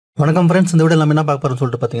வணக்கம் ஃப்ரெண்ட்ஸ், இந்த வீடியோ நம்ம என்ன பார்க்க போறோம்னு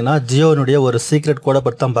சொல்லிட்டு பார்த்தீங்கன்னா ஜியோனுடைய ஒரு சீக்ரெட் கோடை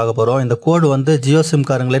பற்றி தான் பார்க்க போறோம். இந்த கோடு வந்து ஜியோ சிம்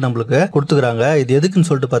காரங்களே நம்மளுக்கு கொடுத்துக்கிறாங்க. இது எதுக்குன்னு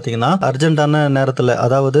சொல்லிட்டு பார்த்தீங்கன்னா அர்ஜென்ட்டான நேரத்தில்,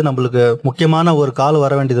 அதாவது நம்மளுக்கு முக்கியமான ஒரு கால்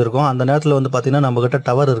வர வேண்டியது இருக்கும். அந்த நேரத்தில் வந்து பார்த்தீங்கன்னா நம்ம கிட்ட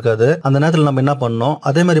டவர் இருக்காது. அந்த நேரத்தில் நம்ம என்ன பண்ணணும்,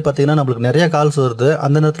 அதே மாதிரி பார்த்தீங்கன்னா நம்மளுக்கு நிறைய கால்ஸ் வருது.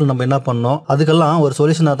 அந்த நேரத்தில் நம்ம என்ன பண்ணணும், அதுக்கெல்லாம் ஒரு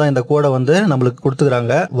சொல்யூஷனாக தான் இந்த கோடை வந்து நம்மளுக்கு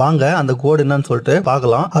கொடுத்துக்கிறாங்க. வாங்க அந்த கோடு என்னன்னு சொல்லிட்டு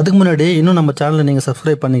பார்க்கலாம். அதுக்கு முன்னாடி இன்னும் நம்ம சேனலை நீங்க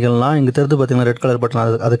சப்ஸ்கிரைப் பண்ணிக்கலாம். இங்க தெரிஞ்சு பார்த்தீங்கன்னா ரெட் கலர்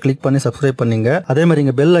பட்டன், அதை கிளிக் பண்ணி சப்ஸ்கிரைப் பண்ணீங்க. அதே மாதிரி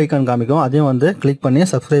இங்க பெல் ஐகான் காமிக்கும், அதையும் வந்து கிளிக் பண்ணி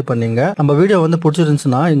சப்ஸ்கிரைப் பண்ணீங்க. நம்ம வீடியோ வந்து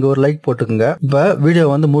பிடிச்சிருந்துச்சுன்னா இங்க ஒரு லைக் போட்டுக்கோங்க. இப்ப வீடியோ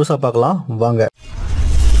வந்து முழுசா பார்க்கலாம் வாங்க.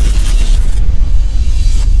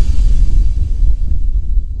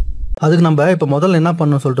 அதுக்கு நம்ம இப்ப முதல்ல என்ன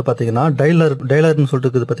பண்ணணும் சொல்லிட்டு பாத்தீங்கன்னா டயலர்னு சொல்லிட்டு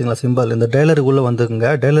இருக்குது பாத்தீங்களா சிம்பிள். இந்த டயலருக்குள்ள வந்துக்குங்க.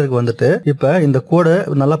 டயலருக்கு வந்துட்டு இப்ப இந்த கோடை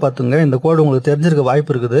நல்லா பாத்துங்க. இந்த கோடு உங்களுக்கு தெரிஞ்சிருக்க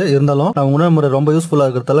வாய்ப்பு இருக்குது. இருந்தாலும் நான் உணர் முறை ரொம்ப யூஸ்ஃபுல்லா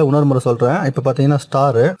இருக்கிறதால உணர் முறை சொல்றேன். இப்ப பாத்தீங்கன்னா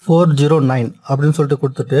 *409 அப்படின்னு சொல்லிட்டு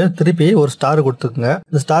கொடுத்துட்டு திருப்பி ஒரு ஸ்டார் கொடுத்துக்குங்க.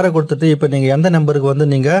 இந்த ஸ்டாரை கொடுத்துட்டு இப்ப நீங்க எந்த நம்பருக்கு வந்து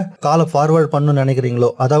நீங்க காலை ஃபார்வர்ட் பண்ணணும்னு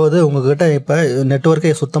நினைக்கிறீங்களோ, அதாவது உங்ககிட்ட இப்ப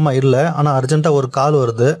நெட்வொர்க்கே சுத்தமா இல்ல, ஆனா அர்ஜென்ட்டா ஒரு கால்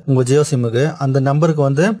வருது உங்க ஜியோ சிம்முக்கு, அந்த நம்பருக்கு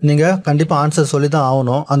வந்து நீங்க கண்டிப்பா ஆன்சர் சொல்லி தான்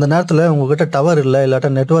ஆகணும். அந்த நேரத்துல உங்ககிட்ட டவர் இல்ல, இல்லாட்ட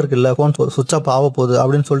நெட்வொர்க் இல்ல, போன் சுவிட்ச் ஆஃப் ஆக போகுது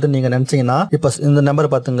அப்படின்னு சொல்லிட்டு நீங்க நினைச்சீங்கன்னா இப்ப இந்த நம்பரை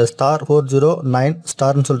பாத்துங்க, *409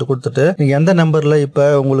 ஸ்டார்னு சொல்லிட்டு கொடுத்துட்டு நீங்க எந்த நம்பர்ல இப்ப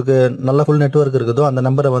உங்களுக்கு நல்ல ஃபுல் நெட்வொர்க் இருக்குதோ அந்த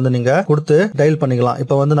நம்பரை வந்து நீங்க கொடுத்து டயல் பண்ணிக்கலாம்.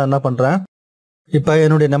 இப்ப வந்து நான் என்ன பண்றேன், இப்ப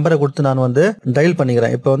என்னுடைய நம்பரை கொடுத்து நான் வந்து டயல்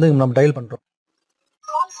பண்ணிக்கிறேன். இப்ப வந்து நம்ம டயல் பண்றோம்.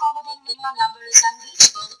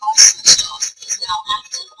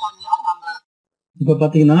 இப்ப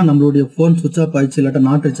பாத்தீங்கன்னா நம்மளுடைய போன் சுவிட்ச் ஆஃப் ஆயிடுச்சு, இல்லாட்டா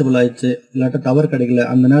நாட் ரீச்சபிள் ஆயிடுச்சு, இல்லாட்டா டவர் கிடைக்கல.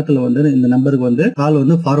 அந்த நேரத்துல வந்து இந்த நம்பருக்கு வந்து கால்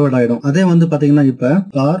வந்து ஃபார்வர்ட் ஆயிடும். அதே வந்து பாத்தீங்கன்னா இப்ப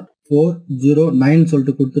 *409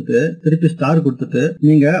 சொல்லிட்டு கொடுத்துட்டு திருப்பி ஸ்டார் கொடுத்துட்டு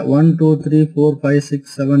நீங்க 1 2 3 4 5 6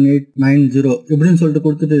 7 8 9 0 இப்படின்னு சொல்லிட்டு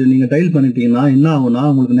கொடுத்துட்டு நீங்க டயல் பண்ணிட்டீங்கன்னா என்ன ஆகும்னா,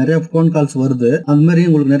 உங்களுக்கு நிறைய போன் கால்ஸ் வருது. அந்த மாதிரி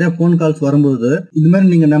உங்களுக்கு நிறைய போன் கால்ஸ் வரும்போது இது மாதிரி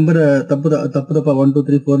நீங்க நம்பரை தப்பா 1 2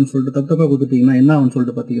 3 4 சொல்லிட்டு தப்பா கொடுத்துட்டீங்கன்னா என்ன ஆகும்னு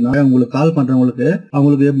சொல்லிட்டு பாத்தீங்கன்னா, உங்களுக்கு கால் பண்றவங்களுக்கு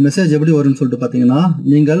அவங்களுக்கு மெசேஜ் எப்படி வரும்னு சொல்லிட்டு பாத்தீங்கன்னா,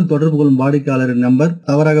 நீங்கள் தொடர்பு கொள்ளும் வாடிக்கையாளரின் நம்பர்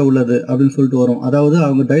தவறாக உள்ளது அப்படின்னு சொல்லிட்டு வரும். அதாவது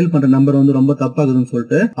அவங்க டயல் பண்ற நம்பர் வந்து ரொம்ப தப்பாகுதுன்னு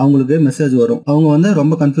சொல்லிட்டு அவங்களுக்கு மெசேஜ் வரும். அவங்க வந்து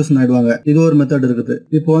ரொம்ப கன்ஃபியூஷன் ஆயிடுவாங்க. இது ஒரு மெத்தட் இருக்குது.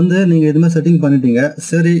 இப்போ வந்து நீங்க இதுமே செட்டிங் பண்ணிட்டீங்க.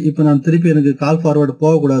 சரி, இப்போ நான் திருப்பி எனக்கு கால் ஃபார்வர்ட்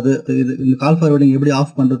போக கூடாது, இந்த கால் ஃபார்வர்டிங் எப்படி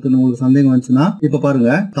ஆஃப் பண்றதுன்னு உங்களுக்கு சந்தேகம் வந்துச்சுன்னா இப்ப பாருங்க,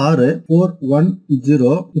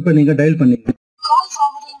 *410 இப்ப நீங்க டயல் பண்ணீங்க.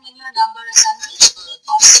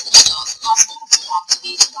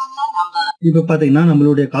 இப்ப பாத்தீங்கன்னா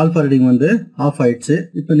நம்மளுடைய கால் ஃபார்வர்டிங் வந்து ஆஃப் ஆயிடுச்சு.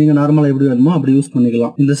 இப்ப நீங்க நார்மலா எப்படி வேணுமோ அப்படி யூஸ்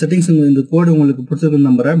பண்ணிக்கலாம். இந்த செட்டிங்ஸ், இந்த கோடு உங்களுக்கு பிடிச்சிருக்குன்னு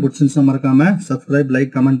நம்புறேன். பிடிச்சிருந்துச்சுன்னா மறக்காம சப்ஸ்கிரைப்,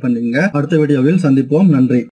 லைக், கமெண்ட் பண்ணுங்க. அடுத்த வீடியோவில் சந்திப்போம். நன்றி.